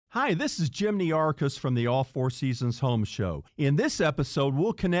Hi, this is Jim Niarchos from the All Four Seasons Home Show. In this episode,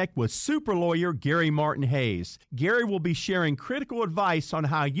 we'll connect with super lawyer Gary Martin Hayes. Gary will be sharing critical advice on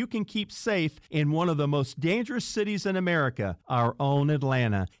how you can keep safe in one of the most dangerous cities in America, our own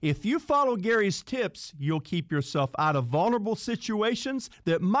Atlanta. If you follow Gary's tips, you'll keep yourself out of vulnerable situations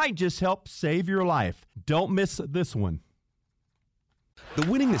that might just help save your life. Don't miss this one. The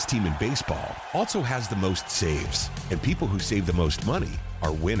winningest team in baseball also has the most saves, and people who save the most money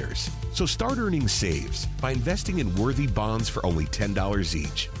are winners. So start earning saves by investing in Worthy bonds for only $10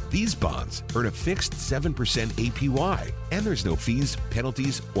 each. These bonds earn a fixed 7% APY, and there's no fees,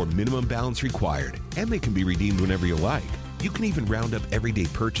 penalties, or minimum balance required, and they can be redeemed whenever you like. You can even round up everyday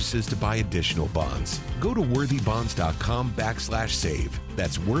purchases to buy additional bonds. Go to worthybonds.com/save.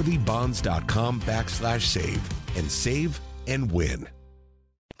 That's worthybonds.com/save and save and win.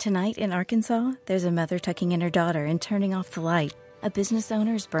 Tonight in Arkansas, there's a mother tucking in her daughter and turning off the light. A business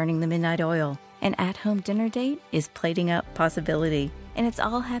owner is burning the midnight oil. An at-home dinner date is plating up possibility. And it's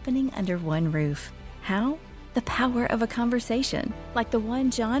all happening under one roof. How? The power of a conversation, like the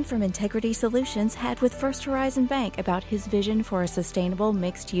one John from Integrity Solutions had with First Horizon Bank about his vision for a sustainable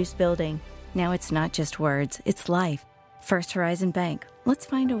mixed-use building. Now it's not just words, it's life. First Horizon Bank. Let's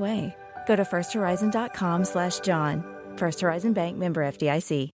find a way. Go to firsthorizon.com/John. First Horizon Bank, member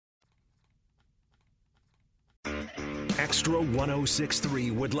FDIC. Extra 106.3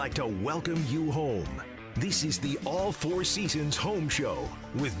 would like to welcome you home. This is the All Four Seasons Home Show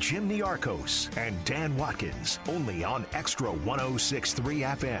with Jim Niarchos and Dan Watkins, only on Extra 106.3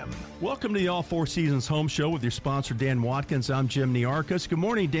 FM. Welcome to the All Four Seasons Home Show with your sponsor, Dan Watkins. I'm Jim Niarchos. Good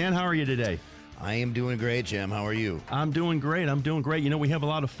morning, Dan. How are you today? I am doing great, Jim. How are you? I'm doing great. You know, we have a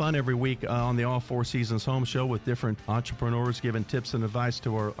lot of fun every week on the All Four Seasons Home Show with different entrepreneurs giving tips and advice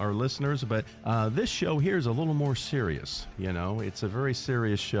to our listeners. But this show here is a little more serious. You know, it's a very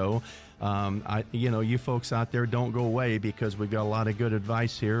serious show. You folks out there, don't go away because we've got a lot of good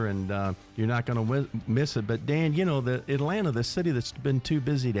advice here, and you're not going to miss it. But Dan, you know, the Atlanta, the city that's been too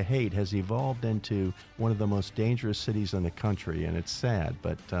busy to hate, has evolved into one of the most dangerous cities in the country, and it's sad.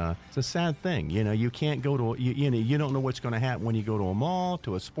 But it's a sad thing. You know, you can't go to you don't know what's going to happen when you go to a mall,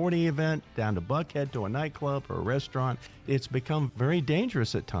 to a sporting event, down to Buckhead, to a nightclub or a restaurant. It's become very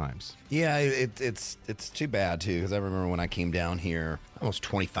dangerous at times. Yeah, it's too bad, too, because I remember when I came down here almost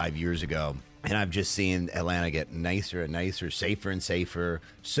 25 years ago, and I've just seen Atlanta get nicer and nicer, safer and safer,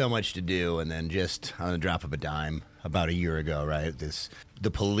 so much to do, and then just on the drop of a dime about a year ago, right,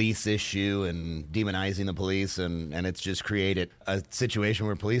 the police issue and demonizing the police, and it's just created a situation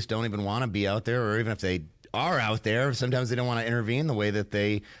where police don't even want to be out there, or even if they are out there, sometimes they don't want to intervene the way that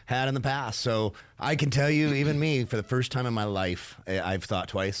they had in the past. So I can tell you, even me, for the first time in my life, I've thought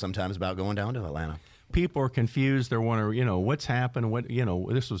twice sometimes about going down to Atlanta. People are confused. They want to, what's happened?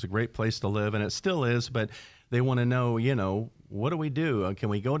 This was a great place to live, and it still is, but they want to know, what do we do? Can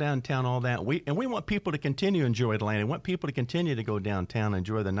we go downtown, all that? We want people to continue to enjoy Atlanta. We want people to continue to go downtown,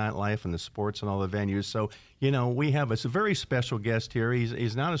 enjoy the nightlife and the sports and all the venues. So, we have a very special guest here.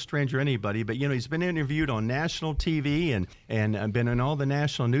 He's not a stranger to anybody, but, he's been interviewed on national TV and been in all the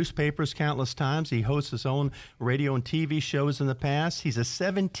national newspapers countless times. He hosts his own radio and TV shows in the past. He's a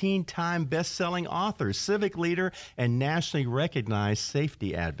 17-time best-selling author, civic leader, and nationally recognized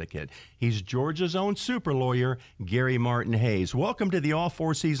safety advocate. He's Georgia's own super lawyer, Gary Martin Hayes. Welcome to the All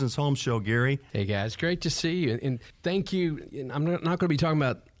Four Seasons Home Show, Gary. Hey, guys. Great to see you. And thank you. And I'm not going to be talking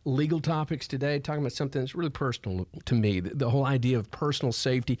about legal topics today, talking about something that's really personal to me, the whole idea of personal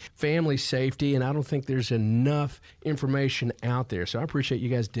safety, family safety, and I don't think there's enough information out there. So I appreciate you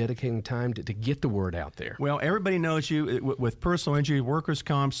guys dedicating time to get the word out there. Well, everybody knows you with personal injury, workers'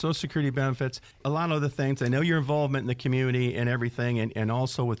 comp, Social Security benefits, a lot of other things. I know your involvement in the community and everything, and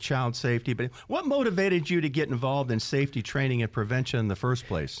also with child safety. But what motivated you to get involved in safety training and prevention in the first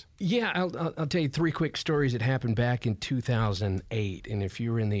place? Yeah, I'll tell you three quick stories that happened back in 2008. And if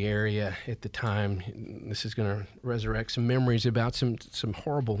you were in the area at the time, this is going to resurrect some memories about some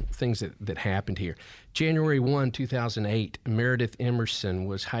horrible things that happened here. January 1, 2008, Meredith Emerson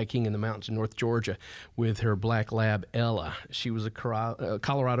was hiking in the mountains of North Georgia with her black lab, Ella. She was a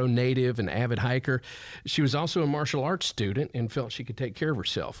Colorado native, an avid hiker. She was also a martial arts student and felt she could take care of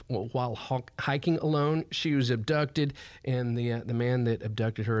herself. Well, while hiking alone, she was abducted, and the man that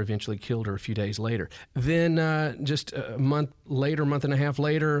abducted her eventually killed her a few days later. Then just a month and a half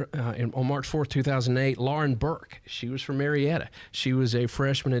later, later, on March 4th, 2008, Lauren Burke, she was from Marietta. She was a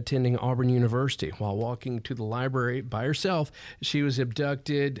freshman attending Auburn University. While walking to the library by herself, she was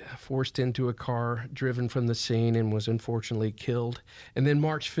abducted, forced into a car, driven from the scene, and was unfortunately killed. And then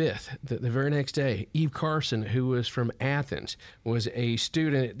March 5th, the very next day, Eve Carson, who was from Athens, was a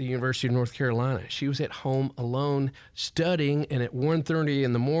student at the University of North Carolina. She was at home alone studying, and at 1:30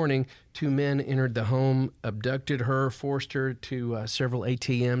 in the morning, 2 men entered the home, abducted her, forced her to several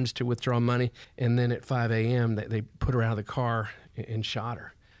ATMs to withdraw money, and then at 5 a.m. they put her out of the car and shot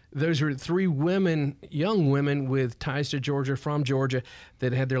her. Those were 3 women, young women with ties to Georgia, from Georgia,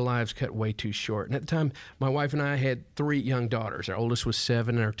 that had their lives cut way too short. And at the time, my wife and I had 3 young daughters. Our oldest was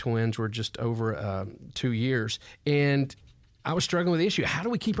 7, and our twins were just over 2 years. And I was struggling with the issue. How do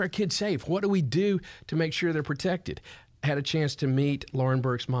we keep our kids safe? What do we do to make sure they're protected? I had a chance to meet Lauren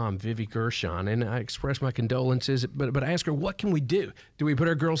Burke's mom, Vivi Gershon, and I expressed my condolences, but I asked her, what can we do? Do we put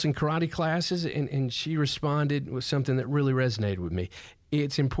our girls in karate classes? And she responded with something that really resonated with me.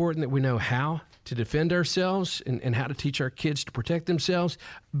 It's important that we know how to defend ourselves and how to teach our kids to protect themselves,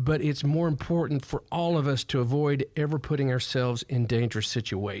 but it's more important for all of us to avoid ever putting ourselves in dangerous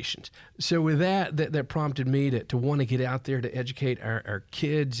situations. So with that prompted me to want to get out there to educate our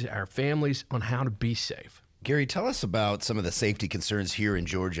kids, our families, on how to be safe. Gary, tell us about some of the safety concerns here in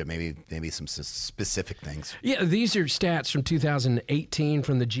Georgia, maybe some specific things. Yeah, these are stats from 2018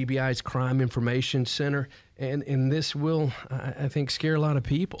 from the GBI's Crime Information Center. And this will, I think, scare a lot of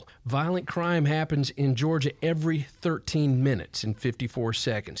people. Violent crime happens in Georgia every 13 minutes and 54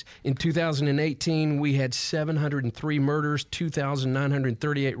 seconds. In 2018, we had 703 murders,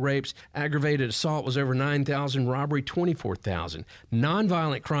 2,938 rapes. Aggravated assault was over 9,000, robbery 24,000.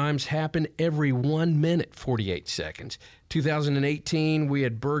 Nonviolent crimes happen every 1 minute, 48 seconds. 2018, we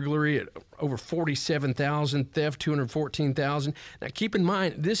had burglary at over 47,000, theft 214,000. Now, keep in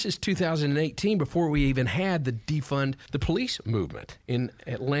mind, this is 2018 before we even had the defund the police movement. In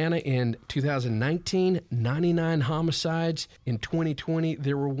Atlanta in 2019, 99 homicides. In 2020,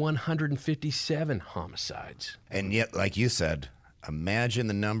 there were 157 homicides. And yet, like you said, imagine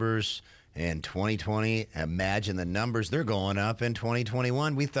the numbers in 2020. Imagine the numbers. They're going up in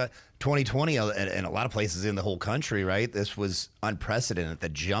 2021. We thought 2020 in a lot of places in the whole country, right? This was unprecedented. The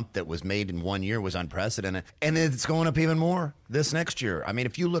jump that was made in 1 year was unprecedented. And it's going up even more this next year. I mean,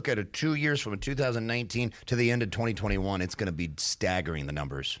 if you look at it 2 years from 2019 to the end of 2021, it's going to be staggering, the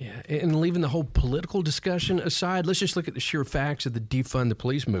numbers. Yeah, and leaving the whole political discussion aside, let's just look at the sheer facts of the defund the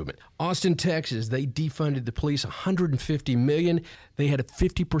police movement. Austin, Texas, they defunded the police $150 million. They had a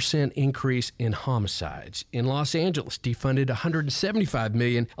 50% increase in homicides. In Los Angeles, defunded $175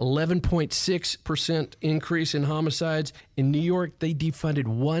 million, 11.6% increase in homicides. In New York, they defunded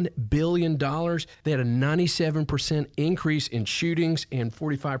 $1 billion. They had a 97% increase in shootings and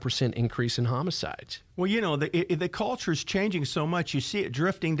 45% increase in homicides. Well, you know, the culture is changing so much. You see it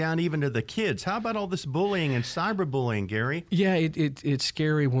drifting down even to the kids. How about all this bullying and cyberbullying, Gary? Yeah, it's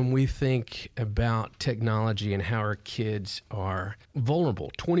scary when we think about technology and how our kids are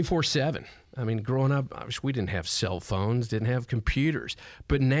vulnerable 24/7. I mean, growing up, obviously, we didn't have cell phones, didn't have computers.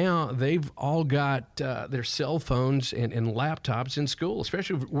 But now they've all got their cell phones and laptops in school,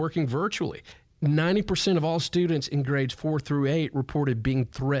 especially working virtually. 90% of all students in grades 4 through 8 reported being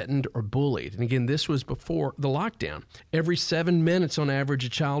threatened or bullied. And again, this was before the lockdown. Every 7 minutes on average, a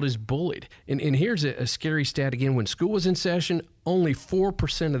child is bullied. And here's a scary stat again. When school was in session, only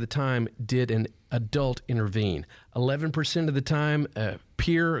 4% of the time did an adult intervene. 11% of the time, a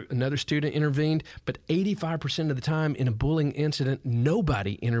peer, another student intervened, but 85% of the time in a bullying incident,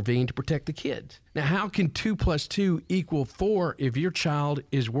 nobody intervened to protect the kids. Now, how can 2 + 2 = 4 if your child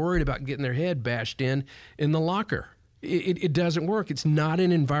is worried about getting their head bashed in the locker? It doesn't work. It's not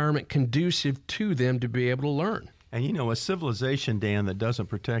an environment conducive to them to be able to learn. And you know, a civilization, Dan, that doesn't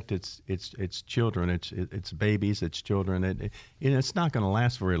protect its children, its babies, its children, it's not going to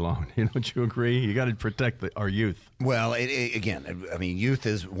last very long. Don't you agree? You got to protect our youth. Well, again, I mean, youth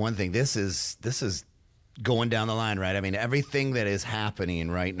is one thing. This is going down the line, right? I mean, everything that is happening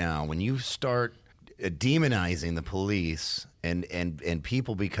right now, when you start demonizing the police and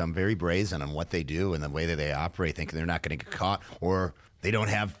people become very brazen on what they do and the way that they operate, thinking they're not going to get caught, or they don't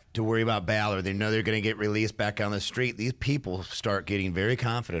have to worry about bail, or they know they're going to get released back on the street. These people start getting very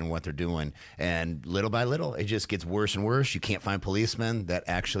confident in what they're doing, and little by little, it just gets worse and worse. You can't find policemen that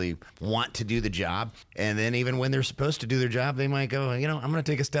actually want to do the job, and then even when they're supposed to do their job, they might go, I'm going to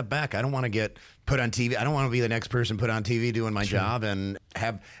take a step back. I don't want to get put on TV. I don't want to be the next person put on TV doing my job and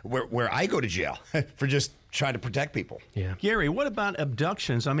have where I go to jail for just trying to protect people. Yeah. Gary, what about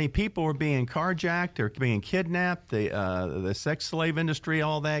abductions? I mean, people are being carjacked or being kidnapped, the sex slave industry,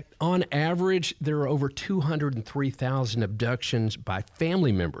 all that. On average, there are over 203,000 abductions by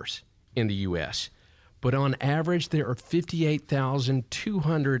family members in the U.S., but on average, there are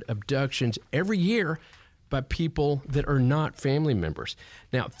 58,200 abductions every year by people that are not family members.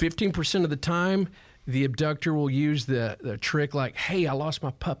 Now, 15% of the time, the abductor will use the trick like, hey, I lost my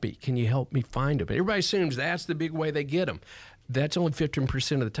puppy. Can you help me find him? Everybody assumes that's the big way they get them. That's only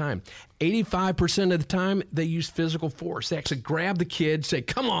 15% of the time. 85% of the time, they use physical force. They actually grab the kid, say,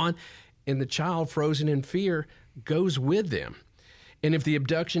 come on, and the child, frozen in fear, goes with them. And if the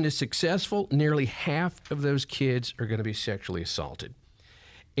abduction is successful, nearly half of those kids are going to be sexually assaulted.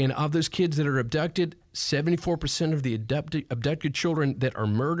 And of those kids that are abducted, 74% of the abducted children that are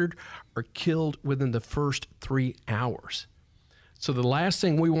murdered are killed within the first 3 hours. So the last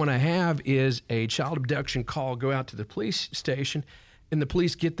thing we want to have is a child abduction call go out to the police station, and the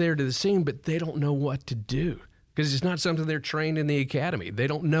police get there to the scene, but they don't know what to do because it's not something they're trained in the academy. They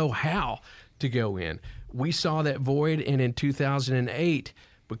don't know how to go in. We saw that void, and in 2008,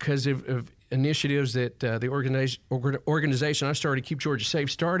 because of initiatives that the organization I started, Keep Georgia Safe,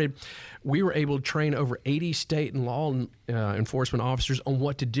 started, we were able to train over 80 state and law enforcement officers on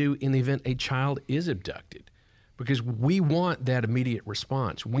what to do in the event a child is abducted, because we want that immediate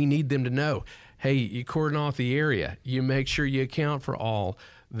response. We need them to know, hey, you cordon off the area. You make sure you account for all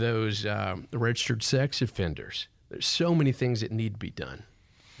those registered sex offenders. There's so many things that need to be done.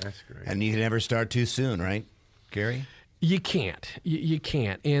 That's great. And you can never start too soon, right, Gary? You can't. You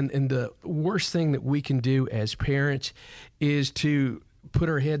can't. And the worst thing that we can do as parents is to put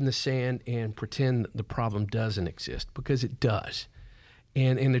our head in the sand and pretend that the problem doesn't exist, because it does.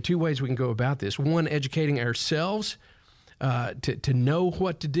 And there are two ways we can go about this. One, educating ourselves to know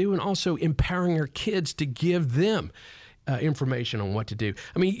what to do, and also empowering our kids to give them information on what to do.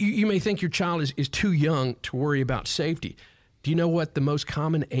 I mean, you may think your child is too young to worry about safety. Do you know what the most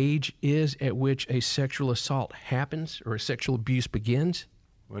common age is at which a sexual assault happens or a sexual abuse begins?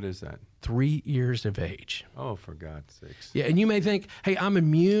 What is that? 3 years of age. Oh, for God's sakes. Yeah, and you may think, hey, I'm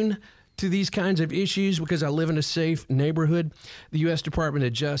immune to these kinds of issues because I live in a safe neighborhood. The U.S. Department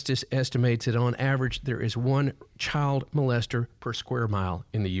of Justice estimates that on average there is one child molester per square mile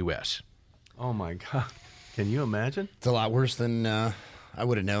in the U.S. Oh, my God. Can you imagine? It's a lot worse than I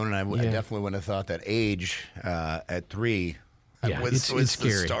would have known, and I definitely wouldn't have thought that age at 3 was it's the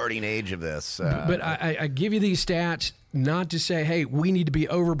scary. starting age of this. But I give you these stats not to say, hey, we need to be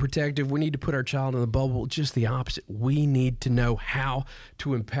overprotective, we need to put our child in the bubble. Just the opposite. We need to know how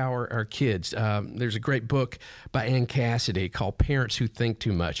to empower our kids. There's a great book by Ann Cassidy called Parents Who Think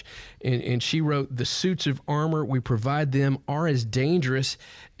Too Much. And she wrote, the suits of armor we provide them are as dangerous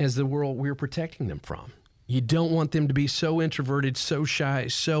as the world we're protecting them from. You don't want them to be so introverted, so shy,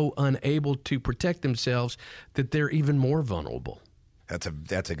 so unable to protect themselves that they're even more vulnerable. That's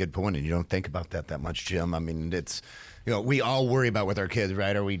a good point, and you don't think about that much, Jim. I mean, it's, we all worry about with our kids,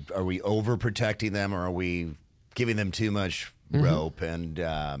 right? Are we overprotecting them, or are we giving them too much rope? And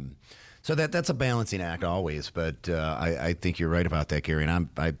so that's a balancing act always. But I think you're right about that, Gary, and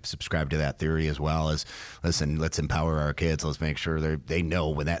I subscribe to that theory as well. As listen, let's empower our kids. Let's make sure they know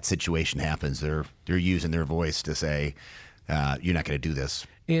when that situation happens, they're using their voice to say, you're not going to do this.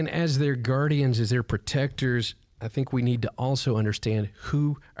 And as their guardians, as their protectors, I think we need to also understand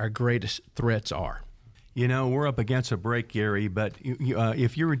who our greatest threats are. We're up against a break, Gary, but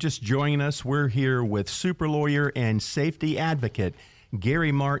if you were just joining us, we're here with super lawyer and safety advocate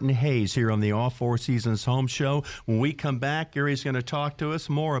Gary Martin Hayes here on the All Four Seasons Home Show. When we come back, Gary's going to talk to us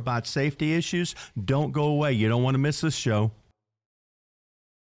more about safety issues. Don't go away. You don't want to miss this show.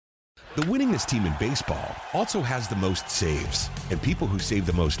 The winningest team in baseball also has the most saves, and people who save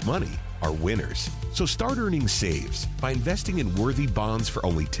the most money are winners. So start earning saves by investing in worthy bonds for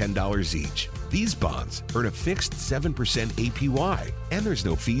only $10 each. These bonds earn a fixed 7% APY, and there's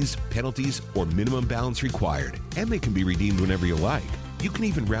no fees, penalties, or minimum balance required, and they can be redeemed whenever you like. You can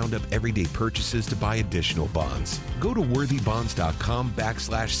even round up everyday purchases to buy additional bonds. Go to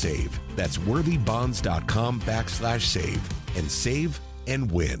worthybonds.com/save. That's worthybonds.com/save, and save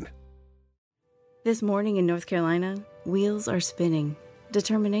and win. This morning in North Carolina, wheels are spinning.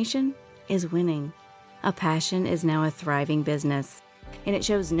 Determination is winning. A passion is now a thriving business, and it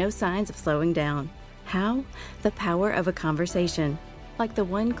shows no signs of slowing down. How? The power of a conversation, like the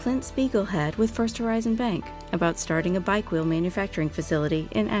one Clint Spiegel had with First Horizon Bank about starting a bike wheel manufacturing facility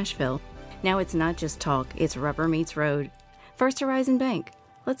in Asheville. Now it's not just talk, it's rubber meets road. First Horizon Bank.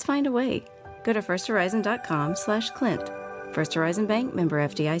 Let's find a way. Go to firsthorizon.com/Clint. First Horizon Bank, member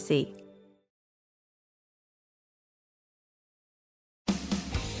FDIC.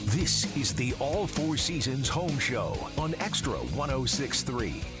 This is the All Four Seasons Home Show on Extra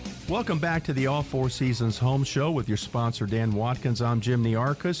 106.3. Welcome back to the All Four Seasons Home Show with your sponsor, Dan Watkins. I'm Jim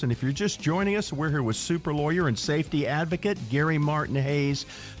Niarchos, and if you're just joining us, we're here with super lawyer and safety advocate Gary Martin Hayes,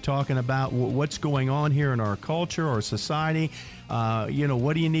 talking about what's going on here in our culture, our society.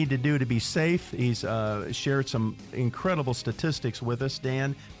 What do you need to do to be safe? He's shared some incredible statistics with us,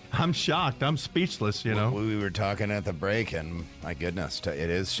 Dan. I'm shocked. I'm speechless, We were talking at the break, and my goodness, it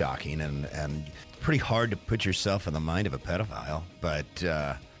is shocking, and it's pretty hard to put yourself in the mind of a pedophile, but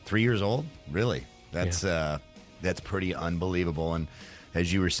 3 years old? Really? That's pretty unbelievable. And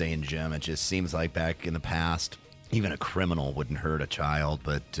as you were saying, Jim, it just seems like back in the past, even a criminal wouldn't hurt a child,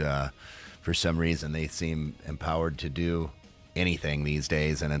 but for some reason they seem empowered to do anything these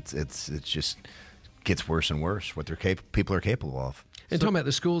days, and it's just gets worse and worse what people are capable of. And talking about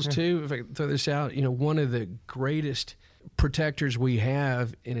the schools too, if I throw this out, one of the greatest protectors we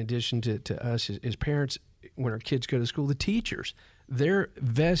have, in addition to us as parents, when our kids go to school, the teachers. They're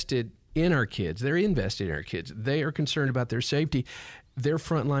vested in our kids. They're invested in our kids. They are concerned about their safety. They're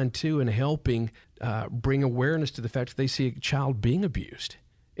frontline too in helping bring awareness to the fact that they see a child being abused.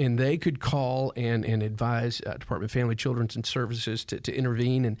 And they could call and advise Department of Family, Children's and Services to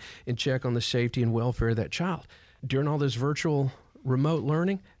intervene and check on the safety and welfare of that child. During all this virtual remote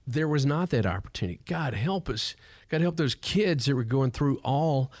learning, there was not that opportunity. God help us. God help those kids that were going through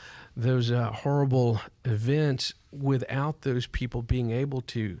all those horrible events without those people being able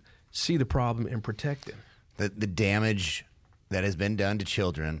to see the problem and protect them. The damage that has been done to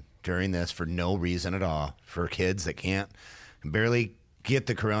children during this for no reason at all, for kids that can't barely get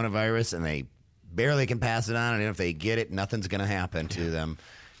the coronavirus and they barely can pass it on, and if they get it, nothing's going to happen to them.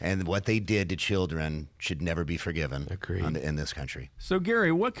 And what they did to children should never be forgiven in this country. So,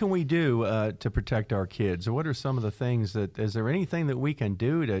 Gary, what can we do to protect our kids? What are some of the things is there anything that we can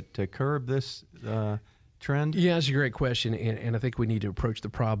do to curb this trend? Yeah, that's a great question. And I think we need to approach the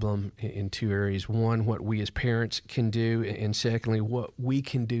problem in two areas. One, what we as parents can do. And secondly, what we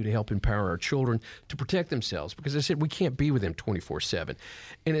can do to help empower our children to protect themselves. Because I said we can't be with them 24/7.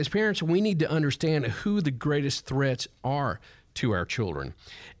 And as parents, we need to understand who the greatest threats are to our children.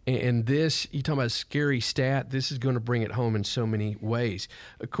 And this, you talk about a scary stat, this is going to bring it home in so many ways.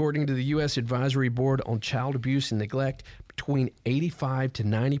 According to the U.S. Advisory Board on Child Abuse and Neglect, between 85 to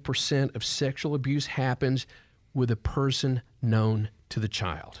 90% of sexual abuse happens with a person known to the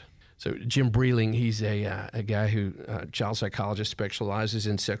child. So Jim Breeling, he's a guy who, child psychologist, specializes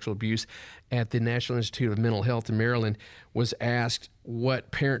in sexual abuse at the National Institute of Mental Health in Maryland, was asked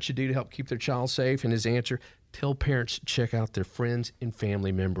what parents should do to help keep their child safe, and his answer, tell parents to check out their friends and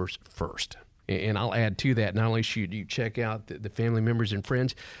family members first. And I'll add to that, not only should you check out the family members and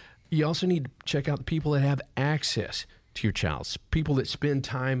friends, you also need to check out the people that have access to your child, people that spend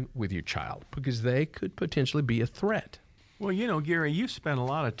time with your child, because they could potentially be a threat. Well, Gary, you've spent a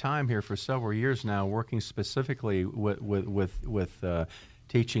lot of time here for several years now working specifically with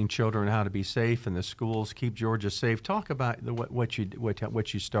teaching children how to be safe in the schools, keep Georgia safe. Talk about what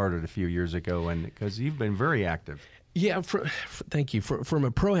you started a few years ago, and because you've been very active. Yeah, thank you. From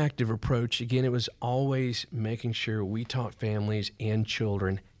a proactive approach, again, it was always making sure we taught families and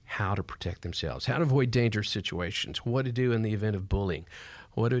children how to protect themselves, how to avoid dangerous situations, what to do in the event of bullying,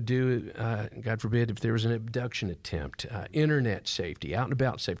 what to do, God forbid, if there was an abduction attempt, internet safety, out and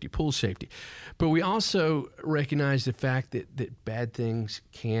about safety, pool safety. But we also recognize the fact that bad things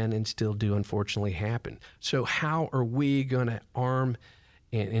can and still do, unfortunately, happen. So how are we going to arm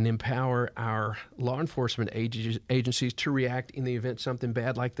and empower our law enforcement agencies to react in the event something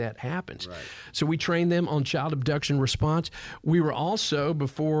bad like that happens? Right. So we train them on child abduction response. We were also,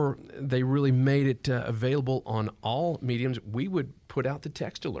 before they really made it available on all mediums, we would put out the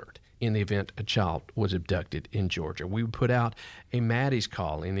text alert in the event a child was abducted in Georgia. We would put out a Maddie's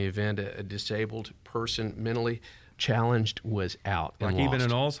call in the event a disabled person, mentally challenged, was out and like lost. Even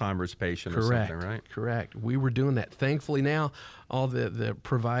an Alzheimer's patient Correct, or something, right? Correct. We were doing that. Thankfully now, all the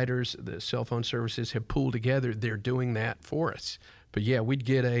providers, the cell phone services have pulled together. They're doing that for us. But yeah, we'd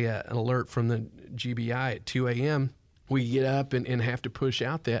get an alert from the GBI at 2 a.m. We get up and have to push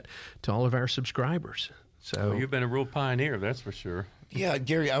out that to all of our subscribers. So well, you've been a real pioneer, that's for sure. Yeah,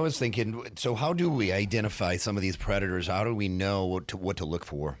 Gary, I was thinking, so how do we identify some of these predators? How do we know what to look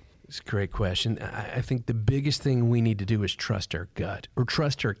for? It's a great question. I think the biggest thing we need to do is trust our gut, or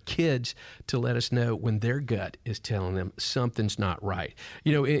trust our kids to let us know when their gut is telling them something's not right.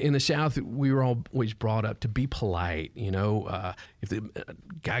 You know, in the South, we were always brought up to be polite. You know, if the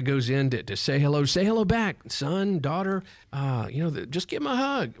guy goes in to say hello back, son, daughter, just give him a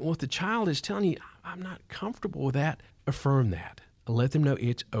hug. Well, if the child is telling you, I'm not comfortable with that, affirm that. Let them know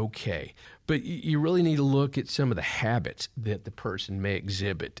it's okay. But you really need to look at some of the habits that the person may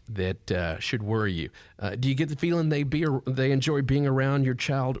exhibit that should worry you. Do you get the feeling they enjoy being around your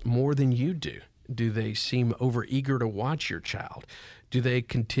child more than you do? Do they seem overeager to watch your child? Do they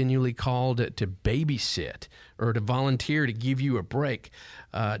continually call to babysit or to volunteer to give you a break?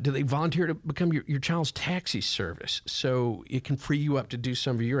 Do they volunteer to become your child's taxi service so it can free you up to do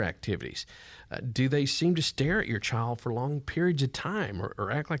some of your activities? Do they seem to stare at your child for long periods of time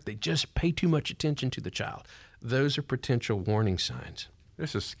or act like they just pay too much attention to the child? Those are potential warning signs.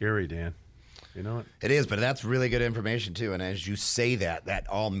 This is scary, Dan. You know what? It is, but that's really good information, too. And as you say that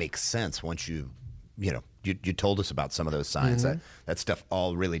all makes sense once you told us about some of those signs. Mm-hmm. That stuff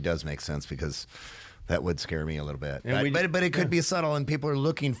all really does make sense, because that would scare me a little bit. But it could be subtle, and people are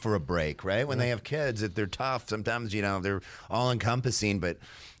looking for a break, right? When they have kids, if they're tough, sometimes, they're all-encompassing, but,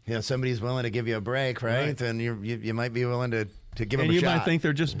 somebody's willing to give you a break, right? Then you might be willing to give them a shot. And you might think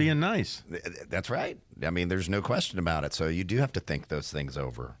they're just being nice. That's right. I mean, there's no question about it. So you do have to think those things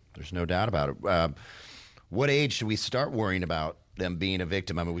over. There's no doubt about it. What age should we start worrying about them being a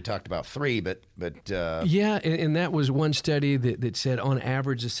victim? I mean, we talked about 3, but yeah, and that was one study that said on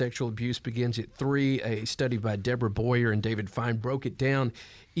average the sexual abuse begins at 3. A study by Deborah Boyer and David Fine broke it down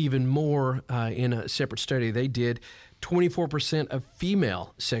even more in a separate study they did. 24% of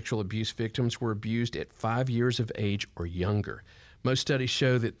female sexual abuse victims were abused at 5 years of age or younger. Most studies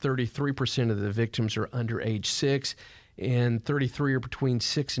show that 33% of the victims are under age 6, and 33 are between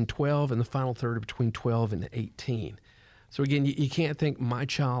 6 and 12, and the final third are between 12 and 18. So again, you can't think my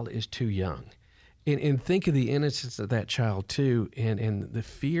child is too young. And think of the innocence of that child too, and the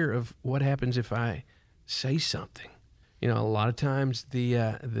fear of what happens if I say something. A lot of times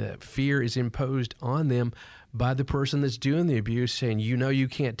the fear is imposed on them by the person that's doing the abuse, saying, you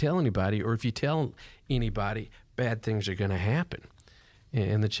can't tell anybody, or if you tell anybody, bad things are going to happen.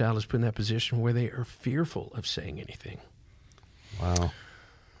 And the child is put in that position where they are fearful of saying anything. Wow.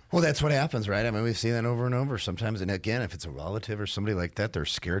 Well, that's what happens, right? I mean, we've seen that over and over sometimes. And again, if it's a relative or somebody like that, they're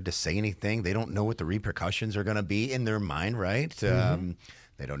scared to say anything. They don't know what the repercussions are going to be in their mind, right? Mm-hmm.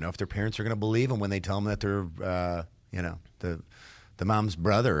 They don't know if their parents are going to believe them when they tell them that they're, the mom's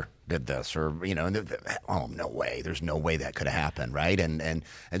brother did this, or, oh, no way. There's no way that could happen, right? And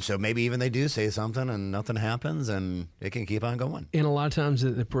so maybe even they do say something and nothing happens, and it can keep on going. And a lot of times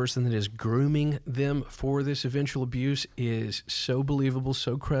the person that is grooming them for this eventual abuse is so believable,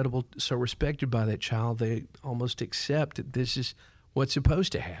 so credible, so respected by that child, they almost accept that this is what's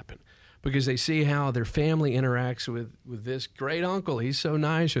supposed to happen, because they see how their family interacts with this great uncle. He's so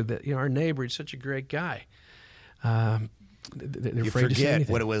nice, or that our neighbor is such a great guy. You forget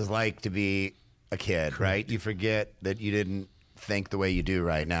what it was like to be a kid, right? You forget that you didn't think the way you do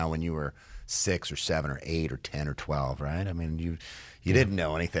right now when you were 6 or 7 or 8 or 10 or 12, right? I mean, you didn't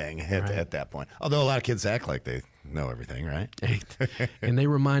know anything at that point. Although a lot of kids act like they know everything, right? And they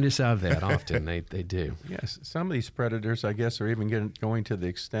remind us of that often. They do. Yes. Some of these predators, I guess, are even going to the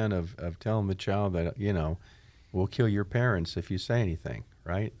extent of telling the child that, we'll kill your parents if you say anything,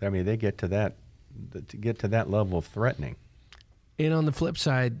 right? I mean, they get to that level of threatening. And on the flip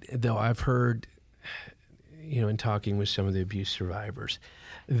side, though, I've heard, in talking with some of the abuse survivors,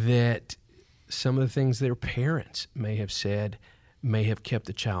 that some of the things their parents may have said may have kept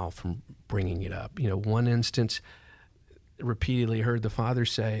the child from bringing it up. One instance, repeatedly heard the father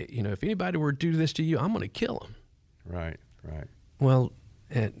say, if anybody were to do this to you, I'm going to kill him. Right. Well,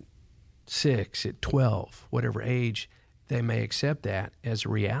 at 6, at 12, whatever age, they may accept that as a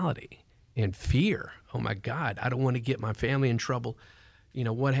reality. And fear, oh my God, I don't want to get my family in trouble.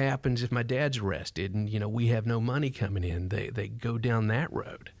 What happens if my dad's arrested and, we have no money coming in? They go down that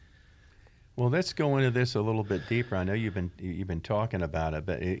road. Well, let's go into this a little bit deeper. I know you've been talking about it,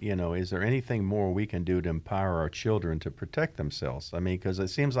 but, is there anything more we can do to empower our children to protect themselves? I mean, because it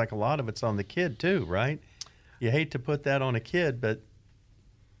seems like a lot of it's on the kid too, right? You hate to put that on a kid, but...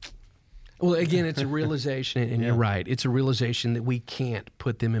 Well, again, it's a realization, and you're right. It's a realization that we can't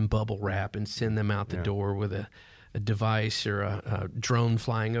put them in bubble wrap and send them out the door with a device or a drone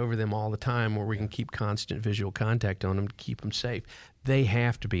flying over them all the time, where we can keep constant visual contact on them to keep them safe. They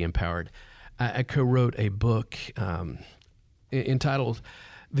have to be empowered. I co-wrote a book entitled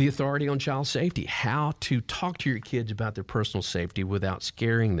The Authority on Child Safety, how to talk to your kids about their personal safety without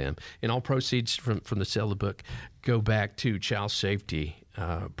scaring them. And all proceeds from the sale of the book go back to child safety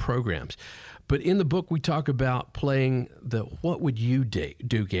programs. But in the book, we talk about playing the What Would You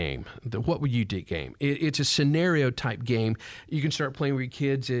Do game. The What Would You Do game. It's a scenario type game. You can start playing with your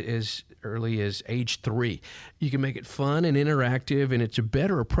kids as early as age 3. You can make it fun and interactive, and it's a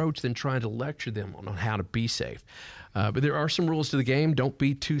better approach than trying to lecture them on how to be safe. But there are some rules to the game. Don't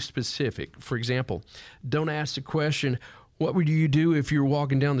be too specific. For example, don't ask the question, what would you do if you're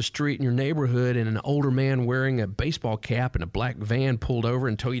walking down the street in your neighborhood and an older man wearing a baseball cap and a black van pulled over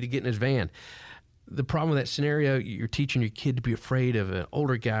and told you to get in his van? The problem with that scenario, you're teaching your kid to be afraid of an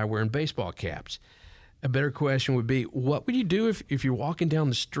older guy wearing baseball caps. A better question would be, what would you do if you're walking down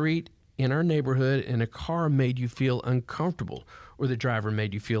the street in our neighborhood and a car made you feel uncomfortable or the driver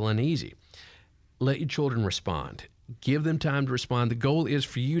made you feel uneasy? Let your children respond. Give them time to respond. The goal is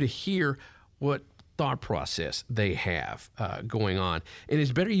for you to hear what thought process they have going on. And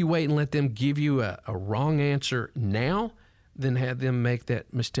it's better you wait and let them give you a wrong answer now than have them make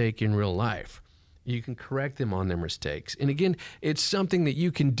that mistake in real life. You can correct them on their mistakes. And again, it's something that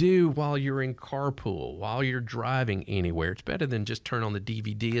you can do while you're in carpool, while you're driving anywhere. It's better than just turn on the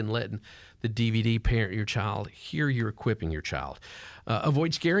DVD and letting the DVD parent your child hear you're equipping your child.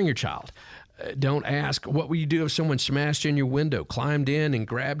 Avoid scaring your child. Don't ask, what would you do if someone smashed in your window, climbed in and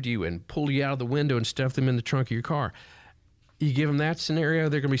grabbed you and pulled you out of the window and stuffed them in the trunk of your car? You give them that scenario,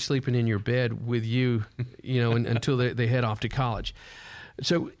 they're going to be sleeping in your bed with you, until they head off to college.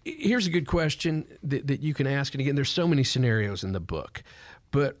 So here's a good question that you can ask. And again, there's so many scenarios in the book.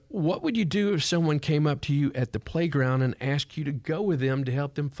 But what would you do if someone came up to you at the playground and asked you to go with them to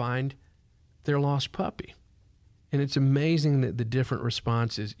help them find their lost puppy? And it's amazing that the different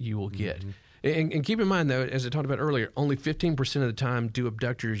responses you will get. Mm-hmm. And keep in mind, though, as I talked about earlier, only 15% of the time do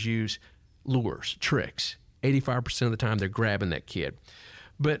abductors use lures, tricks. 85% of the time they're grabbing that kid.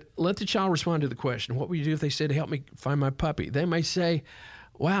 But let the child respond to the question, what would you do if they said, help me find my puppy? They may say,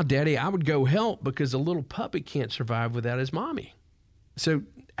 wow, Daddy, I would go help because a little puppy can't survive without his mommy. So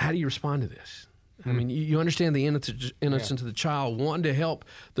how do you respond to this? I mean, you understand the innocence of the child, wanting to help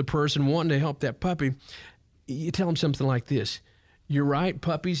the person, wanting to help that puppy. You tell them something like this. You're right,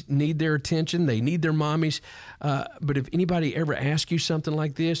 puppies need their attention. They need their mommies. But if anybody ever asks you something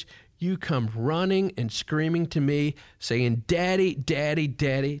like this, you come running and screaming to me, saying, Daddy, Daddy,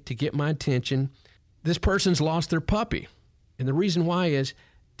 Daddy, to get my attention. This person's lost their puppy. And the reason why is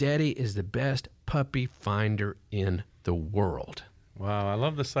Daddy is the best puppy finder in the world. Wow, I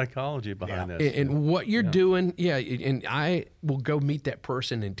love the psychology behind this. And what you're doing, and I will go meet that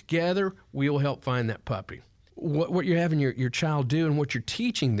person, and together we will help find that puppy. What you're having your child do and what you're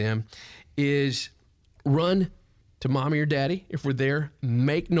teaching them is run to Mommy or Daddy if we're there,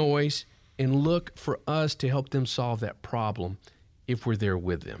 make noise, and look for us to help them solve that problem if we're there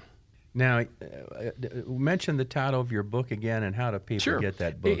with them. Now, mention the title of your book again, and how do people get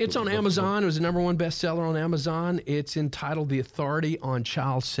that book? It's on Amazon. It was the #1 bestseller on Amazon. It's entitled The Authority on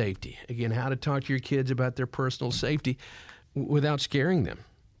Child Safety. Again, how to talk to your kids about their personal safety without scaring them.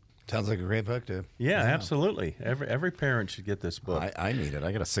 Sounds like a great book, dude. Yeah, absolutely. Every parent should get this book. I need it.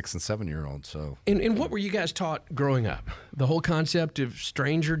 I got a 6- and 7-year-old, so. And what were you guys taught growing up? The whole concept of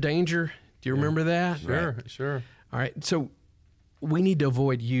stranger danger? Do you remember that? Sure. All right, so we need to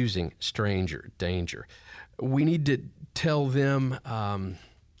avoid using stranger danger. We need to tell them,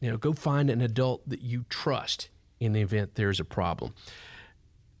 go find an adult that you trust in the event there's a problem.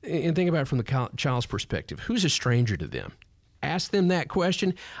 And think about it from the child's perspective. Who's a stranger to them? Ask them that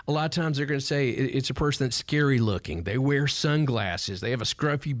question. A lot of times they're going to say it's a person that's scary looking. They wear sunglasses. They have a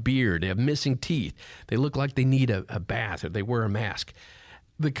scruffy beard. They have missing teeth. They look like they need a bath, or they wear a mask.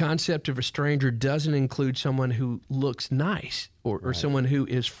 The concept of a stranger doesn't include someone who looks nice or someone who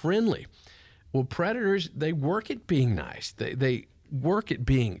is friendly. Well, predators, they work at being nice. They work at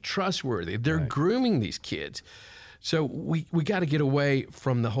being trustworthy. They're grooming these kids. So we got to get away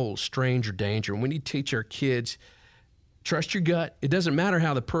from the whole stranger danger. And we need to teach our kids, trust your gut. It doesn't matter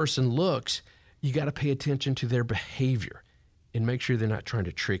how the person looks. You got to pay attention to their behavior and make sure they're not trying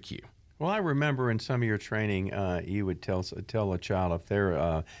to trick you. Well, I remember in some of your training, you would tell a child if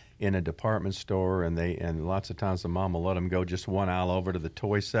they're in a department store and lots of times the mom will let them go just one aisle over to the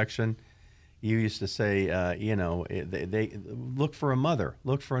toy section. You used to say, they look for a mother,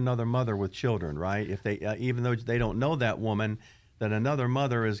 look for another mother with children, right? If they, even though they don't know that woman, that another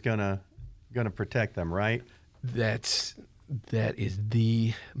mother is gonna protect them, right? That is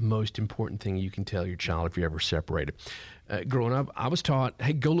the most important thing you can tell your child if you're ever separated. Growing up, I was taught,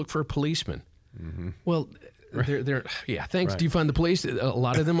 hey, go look for a policeman. Mm-hmm. Well, Thanks. Right. Do you find the police? A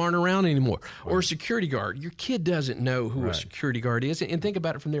lot of them aren't around anymore. Or a security guard. Your kid doesn't know who a security guard is. And think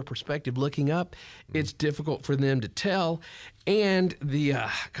about it from their perspective. Looking up, it's difficult for them to tell. And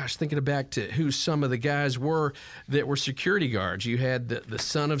thinking back to who some of the guys were that were security guards. You had the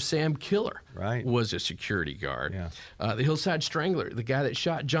son of Sam Killer was a security guard. Yeah. The Hillside Strangler, the guy that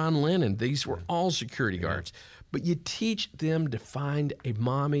shot John Lennon. These were all security guards. But you teach them to find a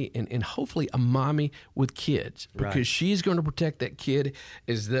mommy and hopefully a mommy with kids, because she's going to protect that kid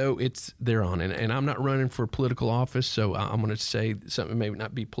as though it's their own. And I'm not running for political office, so I'm going to say something may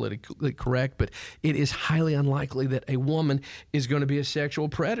not be politically correct, but it is highly unlikely that a woman is going to be a sexual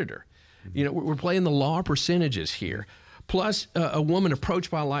predator. Mm-hmm. You know, we're playing the law percentages here. Plus, a woman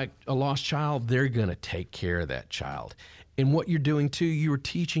approached by like a lost child, they're going to take care of that child. And what you're doing, too, you are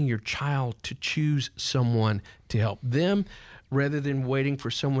teaching your child to choose someone to help them rather than waiting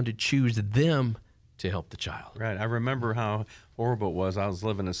for someone to choose them to help the child. Right. I remember how horrible it was. I was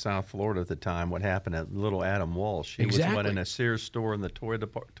living in South Florida at the time. What happened at little Adam Walsh. He was in a Sears store in the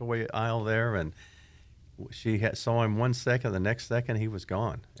toy aisle there, and she saw him 1 second. The next second, he was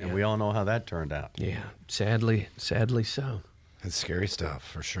gone. And we all know how that turned out. Yeah, sadly so. It's scary stuff,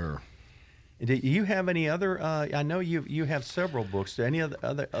 for sure. Do you have any other? I know you have several books. Do any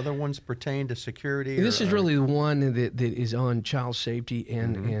other ones pertain to security? This is really the one that is on child safety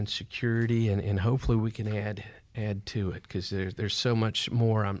and security, and hopefully we can add to it, because there's so much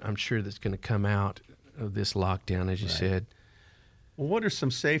more I'm sure that's going to come out of this lockdown, as you said. Well, what are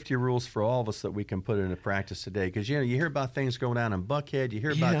some safety rules for all of us that we can put into practice today? Because you hear about things going down in Buckhead, you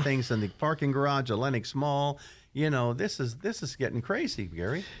hear about things in the parking garage at Lenox Mall. This is getting crazy,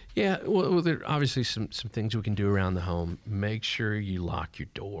 Gary. Yeah, well, there are obviously some things we can do around the home. Make sure you lock your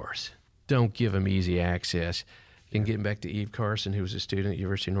doors. Don't give them easy access. And getting back to Eve Carson, who was a student at the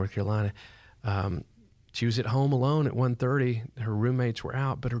University of North Carolina, she was at home alone at 1:30. Her roommates were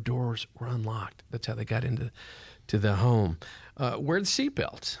out, but her doors were unlocked. That's how they got into the home. Wear the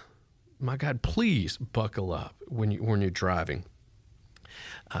seatbelts. My God, please buckle up when you're driving.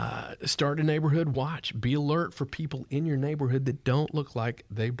 Start a neighborhood watch. Be alert for people in your neighborhood that don't look like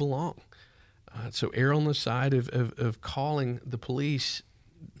they belong. So err on the side of calling the police.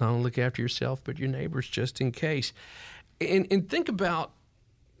 Not only look after yourself, but your neighbors, just in case. And think about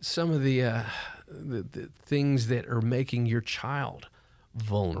some of the things that are making your child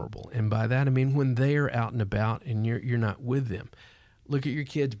vulnerable. And by that, I mean when they are out and about and you're not with them. Look at your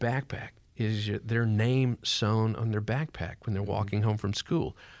kid's backpack. Is their name sewn on their backpack when they're walking home from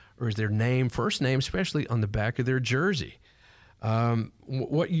school? Or is their first name, especially on the back of their jersey?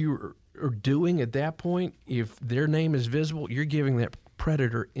 What you are doing at that point, if their name is visible, you're giving that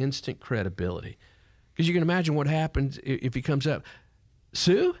predator instant credibility. Because you can imagine what happens if he comes up,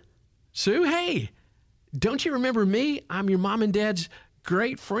 Sue, hey, don't you remember me? I'm your mom and dad's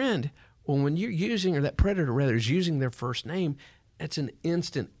great friend. Well, when you're using, or that predator rather, is using their first name, that's an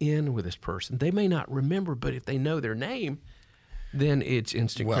instant in with this person. They may not remember, but if they know their name, then it's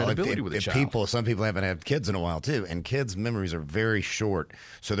instant credibility with a child. Some people haven't had kids in a while too, and kids' memories are very short,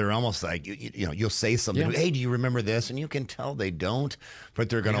 so they're almost like you'll say something. Hey, do you remember this? And you can tell they don't, but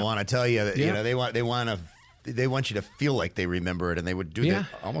they're going to want to tell you that they want you to feel like they remember it, and they would do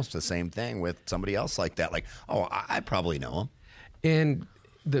almost the same thing with somebody else like that. Like, oh, I probably know them. And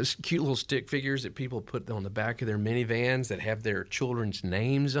those cute little stick figures that people put on the back of their minivans that have their children's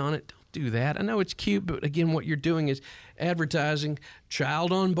names on it. Don't do that. I know it's cute, but again, what you're doing is advertising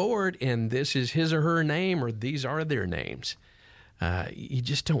child on board, and this is his or her name, or these are their names. You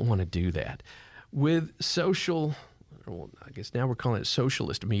just don't want to do that. With social, well, I guess now we're calling it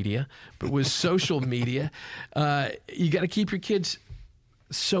socialist media, but with social media, you got to keep your kids'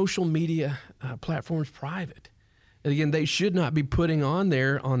 social media platforms private. And again, they should not be putting on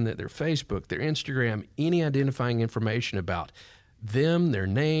their Facebook, their Instagram, any identifying information about them, their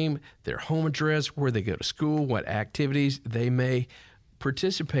name, their home address, where they go to school, what activities they may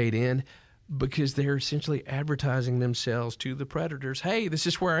participate in, because they're essentially advertising themselves to the predators. Hey, this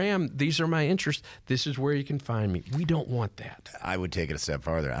is where I am. These are my interests. This is where you can find me. We don't want that. I would take it a step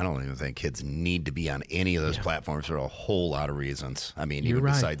farther. I don't even think kids need to be on any of those platforms for a whole lot of reasons. I mean, even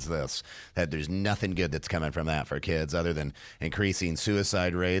besides this, that there's nothing good that's coming from that for kids other than increasing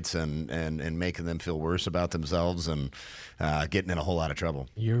suicide rates and making them feel worse about themselves and getting in a whole lot of trouble.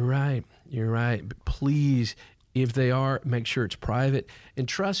 You're right. But please, if they are, make sure it's private and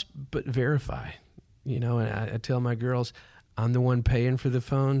trust, but verify. And I tell my girls, I'm the one paying for the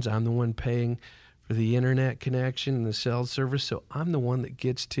phones. I'm the one paying for the internet connection and the cell service. So I'm the one that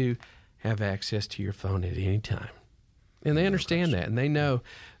gets to have access to your phone at any time. And they understand that, and they know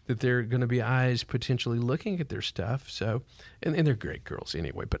that there are going to be eyes potentially looking at their stuff. So, and they're great girls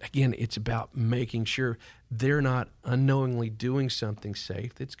anyway. But again, it's about making sure they're not unknowingly doing something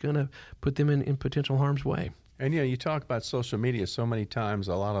safe that's going to put them in potential harm's way. And you talk about social media so many times.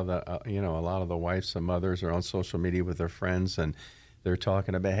 A lot of the wives and mothers are on social media with their friends, and they're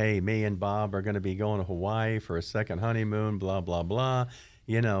talking about, hey, me and Bob are going to be going to Hawaii for a second honeymoon, blah blah blah.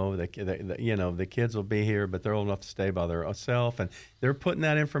 The kids will be here, but they're old enough to stay by themselves, and they're putting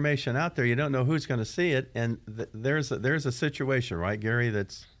that information out there. You don't know who's going to see it, and there's a situation, right, Gary?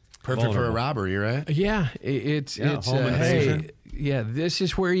 That's perfect vulnerable. for a robbery, right? Yeah, it's home invasion. Hey, this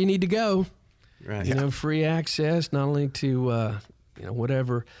is where you need to go. Right. Free access not only to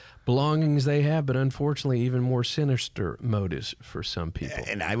whatever belongings they have, but unfortunately even more sinister motives for some people.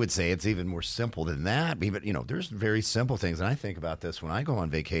 And I would say it's even more simple than that. But, there's very simple things. And I think about this when I go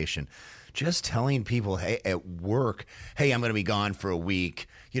on vacation. Just telling people, hey, at work, hey, I'm going to be gone for a week,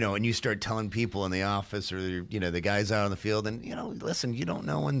 and you start telling people in the office or, the guys out on the field, and, listen, you don't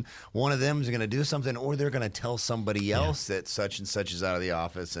know when one of them is going to do something, or they're going to tell somebody else that such and such is out of the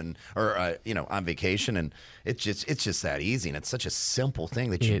office or on vacation. And it's just that easy. And it's such a simple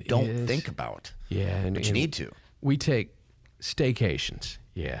thing that you don't think about. Yeah. But you need to. We take staycations.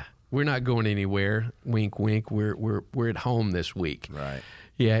 Yeah. We're not going anywhere. Wink, wink. We're at home this week. Right.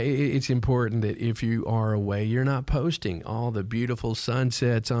 Yeah, it's important that if you are away, you're not posting all the beautiful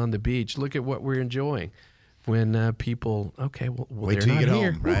sunsets on the beach. Look at what we're enjoying. When people, wait till you get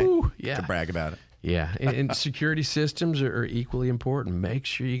home, right? Woo-hoo. Yeah, to brag about it. Yeah, and security systems are equally important. Make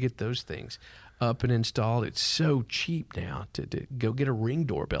sure you get those things up and installed. It's so cheap now to go get a Ring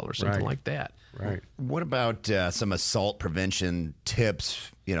doorbell or something like that. Right. What about some assault prevention tips,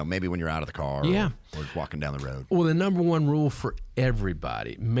 maybe when you're out of the car or walking down the road? Well, the number one rule for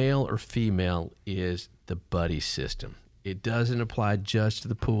everybody, male or female, is the buddy system. It doesn't apply just to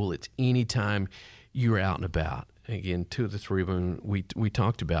the pool. It's anytime you're out and about. Again, 2 of the 3 women we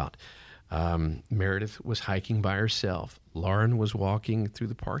talked about. Meredith was hiking by herself. Lauren was walking through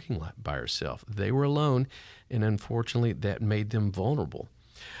the parking lot by herself. They were alone, and unfortunately, that made them vulnerable.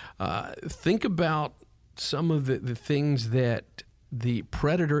 Think about some of the things that the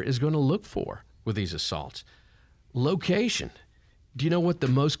predator is going to look for with these assaults. Location. Do you know what the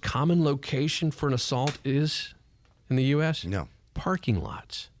most common location for an assault is in the U.S.? No. Parking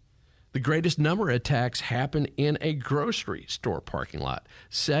lots. The greatest number of attacks happen in a grocery store parking lot.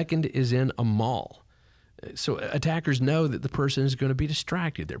 Second is in a mall. So attackers know that the person is going to be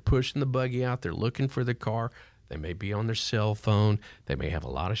distracted. They're pushing the buggy out. They're looking for the car. They may be on their cell phone. They may have a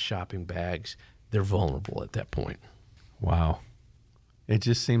lot of shopping bags. They're vulnerable at that point. Wow. It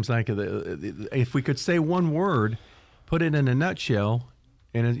just seems like if we could say one word, put it in a nutshell,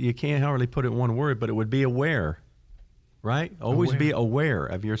 and you can't hardly put it in one word, but it would be aware, right? Always be aware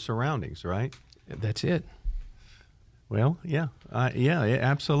of your surroundings, right? That's it. Well, yeah,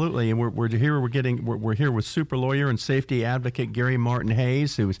 absolutely. And we're here. We're here with super lawyer and safety advocate Gary Martin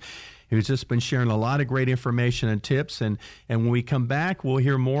Hayes, who's just been sharing a lot of great information and tips. And when we come back, we'll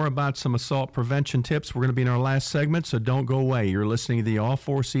hear more about some assault prevention tips. We're going to be in our last segment, so don't go away. You're listening to the All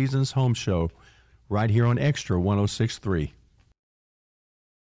Four Seasons Home Show right here on Extra 106.3.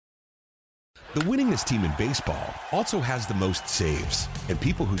 The winningest team in baseball also has the most saves, and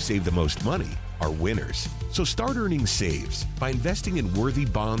people who save the most money are winners. So start earning saves by investing in worthy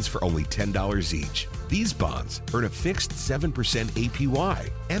bonds for only $10 each. These bonds earn a fixed 7% APY,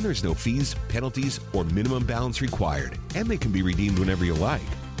 and there's no fees, penalties, or minimum balance required, and they can be redeemed whenever you like.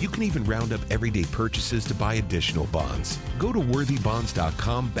 You can even round up everyday purchases to buy additional bonds. Go to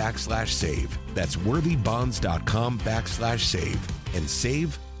worthybonds.com/save. That's worthybonds.com/save, and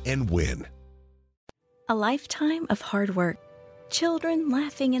save and win. A lifetime of hard work, children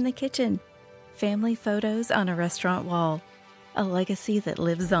laughing in the kitchen, family photos on a restaurant wall, a legacy that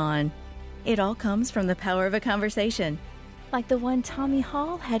lives on. It all comes from the power of a conversation, like the one Tommy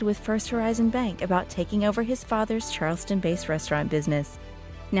Hall had with First Horizon Bank about taking over his father's Charleston-based restaurant business.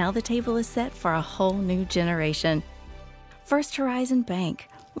 Now the table is set for a whole new generation. First Horizon Bank.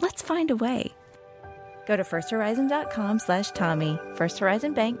 Let's find a way. Go to firsthorizon.com/Tommy. First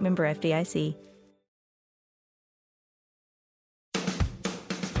Horizon Bank, member FDIC.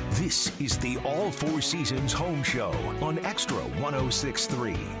 This is the All Four Seasons Home Show on Extra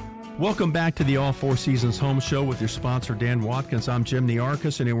 106.3. Welcome back to the All Four Seasons Home Show with your sponsor, Dan Watkins. I'm Jim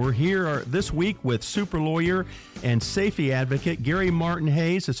Niarchos, and we're here this week with super lawyer and safety advocate Gary Martin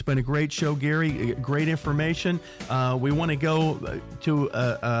Hayes. It's been a great show, Gary. Great information. We want to go to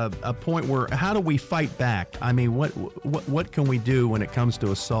a point where how do we fight back? I mean, what can we do when it comes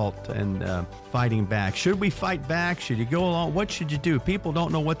to assault and fighting back? Should we fight back? Should you go along? What should you do? People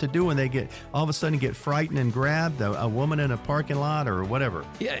don't know what to do when they all of a sudden get frightened and grabbed, a woman in a parking lot or whatever.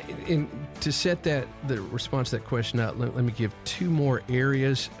 Yeah, and to set the response to that question out, let me give two more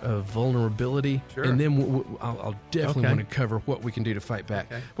areas of vulnerability, Sure. and then I'll definitely want to cover what we can do to fight back.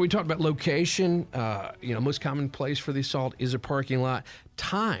 Okay. We talked about location. Most common place for the assault is a parking lot.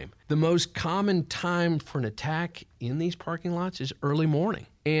 Time. The most common time for an attack in these parking lots is early morning.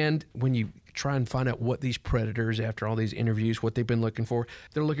 And when you try and find out what these predators, after all these interviews, what they've been looking for,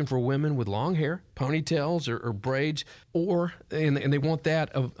 they're looking for women with long hair, ponytails or braids, and they want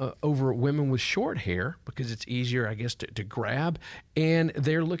that over women with short hair because it's easier, I guess, to grab. And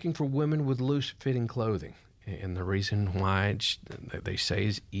they're looking for women with loose-fitting clothing. And the reason why they say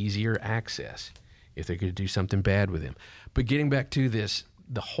is easier access if they're going to do something bad with them. But getting back to this,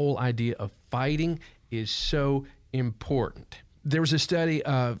 the whole idea of fighting is so important. There was a study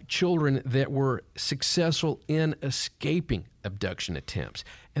of children that were successful in escaping abduction attempts,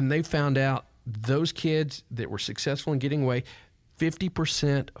 and they found out those kids that were successful in getting away,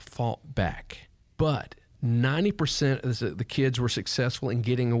 50% fought back. But 90% of the kids were successful in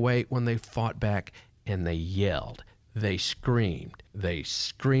getting away when they fought back and they yelled. They screamed. They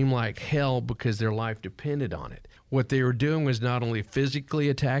screamed like hell because their life depended on it. What they were doing was not only physically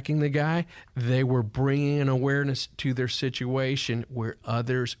attacking the guy, they were bringing an awareness to their situation where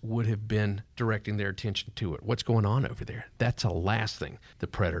others would have been directing their attention to it. What's going on over there? That's the last thing the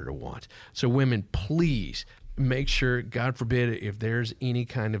predator wants. So women, please make sure, God forbid, if there's any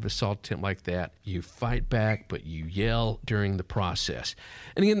kind of assault attempt like that, you fight back, but you yell during the process.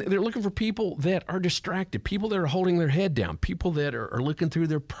 And again, they're looking for people that are distracted, people that are holding their head down, people that are looking through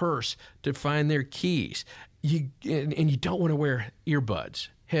their purse to find their keys. You don't want to wear earbuds,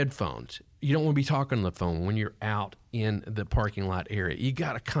 headphones. You don't want to be talking on the phone when you're out in the parking lot area. You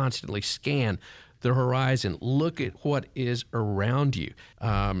got to constantly scan the horizon, look at what is around you.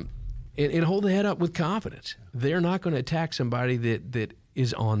 And hold the head up with confidence. They're not going to attack somebody that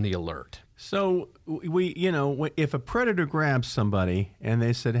is on the alert. So if a predator grabs somebody and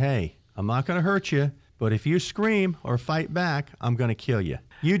they said, "Hey, I'm not going to hurt you, but if you scream or fight back, I'm going to kill you."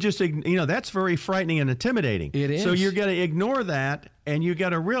 You just, that's very frightening and intimidating. It is. So you're going to ignore that, and you got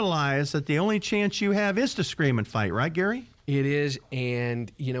to realize that the only chance you have is to scream and fight, right, Gary? It is,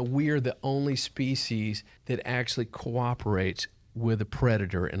 and we are the only species that actually cooperates with a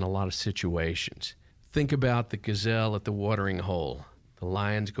predator in a lot of situations. Think about the gazelle at the watering hole. The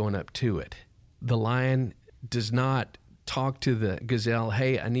lion's going up to it. The lion does not talk to the gazelle,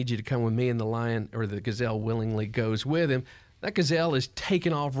 "Hey, I need you to come with me," and the lion or the gazelle willingly goes with him. That gazelle is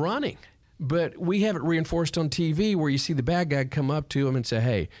taking off running. But we have it reinforced on TV where you see the bad guy come up to him and say,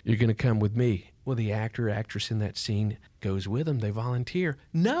 "Hey, you're going to come with me." Well, the actor or actress in that scene goes with them. They volunteer.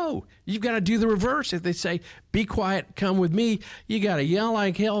 No, you've got to do the reverse. If they say, "Be quiet, come with me," you got to yell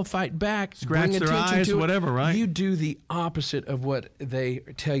like hell, fight back, scratch their eyes, to whatever, right? You do the opposite of what they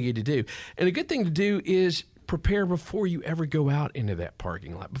tell you to do. And a good thing to do is prepare before you ever go out into that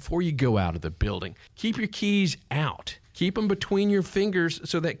parking lot, before you go out of the building. Keep your keys out. Keep them between your fingers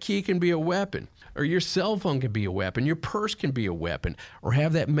so that key can be a weapon, or your cell phone can be a weapon, your purse can be a weapon, or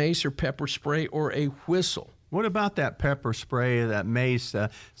have that mace or pepper spray or a whistle. What about that pepper spray, that mace?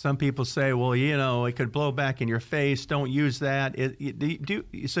 Some people say, well, it could blow back in your face. Don't use that.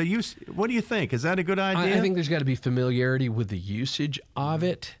 What do you think? Is that a good idea? I think there's got to be familiarity with the usage of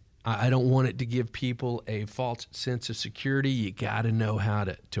it. I don't want it to give people a false sense of security. You got to know how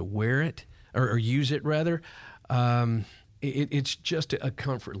to wear it or use it, rather. It's just a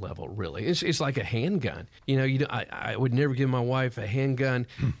comfort level, really. It's like a handgun. I would never give my wife a handgun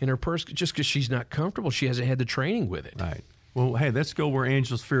in her purse just because she's not comfortable. She hasn't had the training with it. Right. Well, hey, let's go where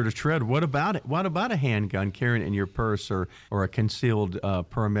angels fear to tread. What about it? What about a handgun carrying it in your purse or a concealed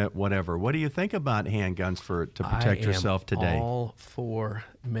permit, whatever? What do you think about handguns to protect yourself today? I am all for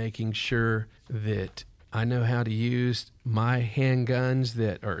making sure that I know how to use my handguns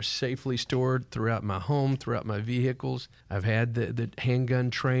that are safely stored throughout my home, throughout my vehicles. I've had the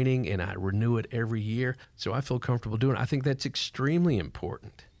handgun training, and I renew it every year, so I feel comfortable doing it. I think that's extremely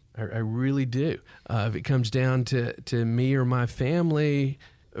important. I really do. If it comes down to me or my family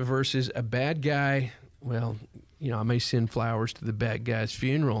versus a bad guy, well, I may send flowers to the bad guy's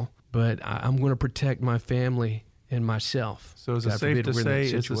funeral, but I'm going to protect my family and myself. So is it God safe forbid to we're in that say?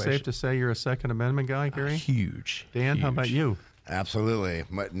 Is it situation. safe to say you're a Second Amendment guy, Gary? Huge. Dan, how about you? Absolutely.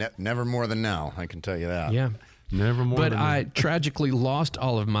 Never more than now, I can tell you that. Yeah. Never more. But than I tragically lost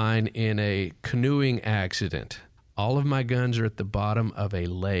all of mine in a canoeing accident. All of my guns are at the bottom of a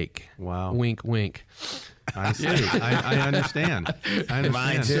lake. Wow. Wink, wink. I see. I understand. I understand.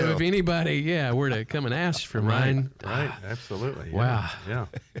 Mine too. So if anybody, were to come and ask for mine, Right. Absolutely. Yeah. Wow. Yeah.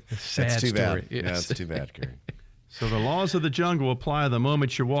 sad That's too story. bad. Yes. Yeah, it's too bad, Gary. So the laws of the jungle apply the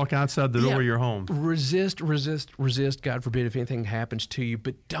moment you walk outside the door of your home. Resist. God forbid if anything happens to you,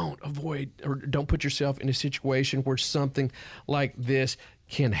 but don't put yourself in a situation where something like this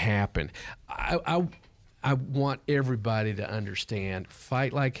can happen. I want everybody to understand,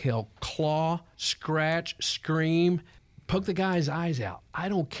 fight like hell, claw, scratch, scream, poke the guy's eyes out. I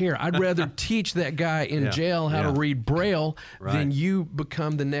don't care. I'd rather teach that guy in jail how to read Braille than you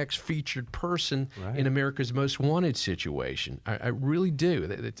become the next featured person in America's Most Wanted situation. I really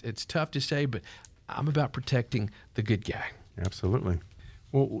do. It's tough to say, but I'm about protecting the good guy. Absolutely.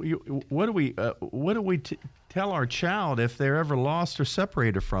 Well, what do we tell our child if they're ever lost or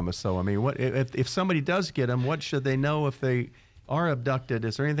separated from us? So, I mean, what if somebody does get them? What should they know if they are abducted?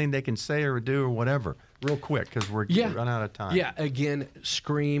 Is there anything they can say or do or whatever? Real quick, because we're run out of time. Yeah, again,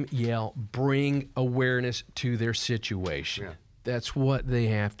 scream, yell, bring awareness to their situation. Yeah. That's what they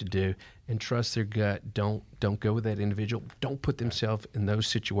have to do, and trust their gut. Don't go with that individual. Don't put themselves in those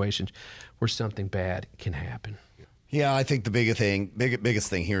situations where something bad can happen. Yeah, I think the biggest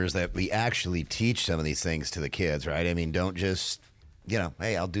thing here is that we actually teach some of these things to the kids, right? I mean, don't just,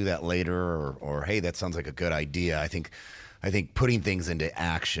 hey, I'll do that later, or hey, that sounds like a good idea. I think putting things into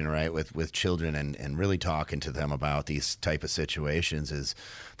action, right, with children and really talking to them about these type of situations is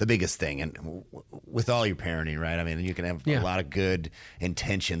the biggest thing. And with all your parenting, right, I mean, you can have a lot of good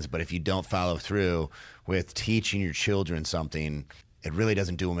intentions, but if you don't follow through with teaching your children something, it really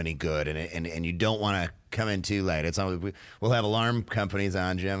doesn't do them any good. And you don't want to come in too late. It's always, we'll have alarm companies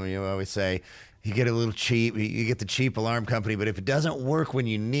on, Jim, and you always say, you get a little cheap, you get the cheap alarm company, but if it doesn't work when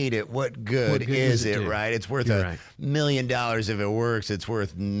you need it, what good is it, right? It's worth $1 million if it works. It's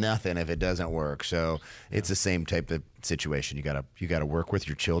worth nothing if it doesn't work. So it's the same type of situation. You gotta work with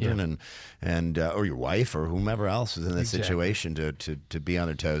your children and or your wife or whomever else is in this situation to be on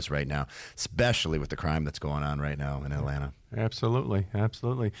their toes right now, especially with the crime that's going on right now in Atlanta. Absolutely.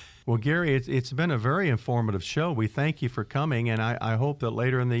 Well, Gary, it's been a very informative show. We thank you for coming, and I hope that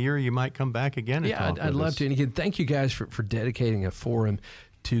later in the year you might come back again and talk I'd with love us. to. And again, thank you guys for dedicating a forum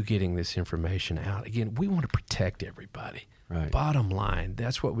to getting this information out. Again, we want to protect everybody. Right. Bottom line,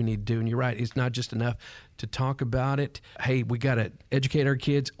 that's what we need to do. And you're right, it's not just enough to talk about it. Hey, we got to educate our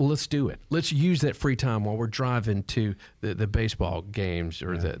kids. Well, let's do it. Let's use that free time while we're driving to the baseball games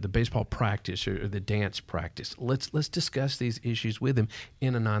or the baseball practice or the dance practice. Let's discuss these issues with them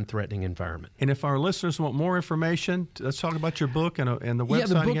in a non-threatening environment. And if our listeners want more information, let's talk about your book and the website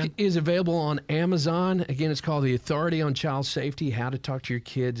the book again. is available on Amazon. Again, it's called The Authority on Child Safety, How to Talk to Your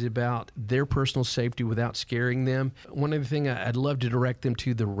Kids About Their Personal Safety Without Scaring Them. One other thing, I'd love to direct them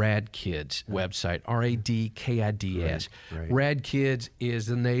to the Rad Kids website, RADKIDS. Right. Rad Kids is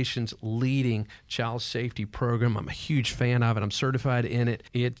the nation's leading child safety program. I'm a huge fan of it. I'm certified in it.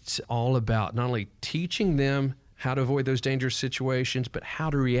 It's all about not only teaching them how to avoid those dangerous situations, but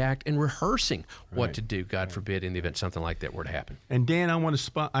how to react and rehearsing what to do, God forbid, in the event something like that were to happen. And Dan, I want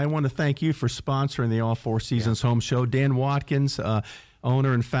to thank you for sponsoring the All Four Seasons Home Show. Dan Watkins,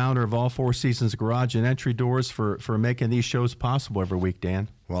 owner and founder of All Four Seasons Garage and Entry Doors, for making these shows possible every week, Dan.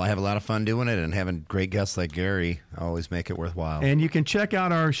 Well, I have a lot of fun doing it, and having great guests like Gary always make it worthwhile. And you can check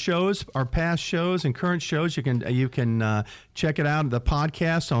out our shows, our past shows and current shows. You can check it out, the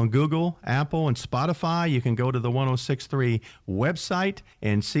podcast on Google, Apple, and Spotify. You can go to the 106.3 website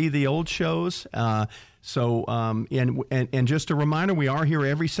and see the old shows. And just a reminder, we are here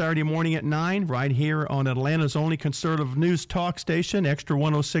every Saturday morning at 9, right here on Atlanta's only conservative news talk station, Extra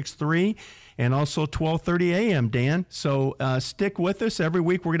 106.3. And also 12:30 a.m., Dan. So stick with us. Every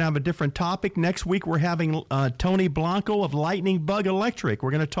week we're going to have a different topic. Next week we're having Tony Blanco of Lightning Bug Electric.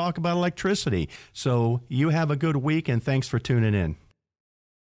 We're going to talk about electricity. So you have a good week, and thanks for tuning in.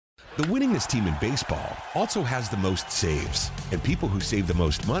 The winningest team in baseball also has the most saves, and people who save the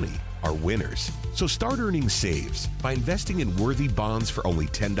most money are winners. So start earning saves by investing in worthy bonds for only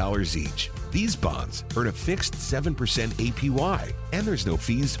 $10 each. These bonds earn a fixed 7% APY, and there's no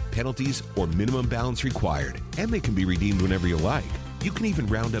fees, penalties, or minimum balance required, and they can be redeemed whenever you like. You can even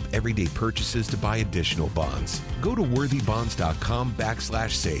round up everyday purchases to buy additional bonds. Go to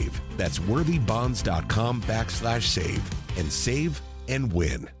worthybonds.com/save. That's worthybonds.com/save and save and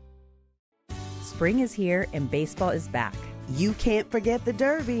win. Spring is here and baseball is back. You can't forget the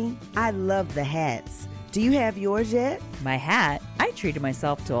Derby. I love the hats. Do you have yours yet? My hat? I treated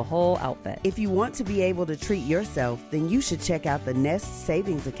myself to a whole outfit. If you want to be able to treat yourself, then you should check out the Nest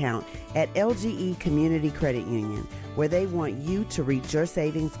Savings Account at LGE Community Credit Union, where they want you to reach your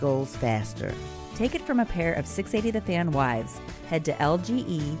savings goals faster. Take it from a pair of 680 The Fan wives. Head to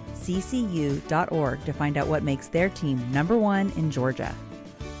lgeccu.org to find out what makes their team #1 in Georgia.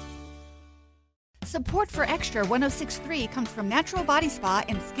 Support for Extra 106.3 comes from Natural Body Spa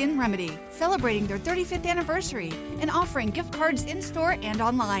and Skin Remedy, celebrating their 35th anniversary and offering gift cards in-store and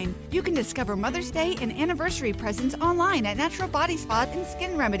online. You can discover Mother's Day and anniversary presents online at Natural Body Spa and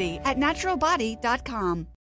Skin Remedy at naturalbody.com.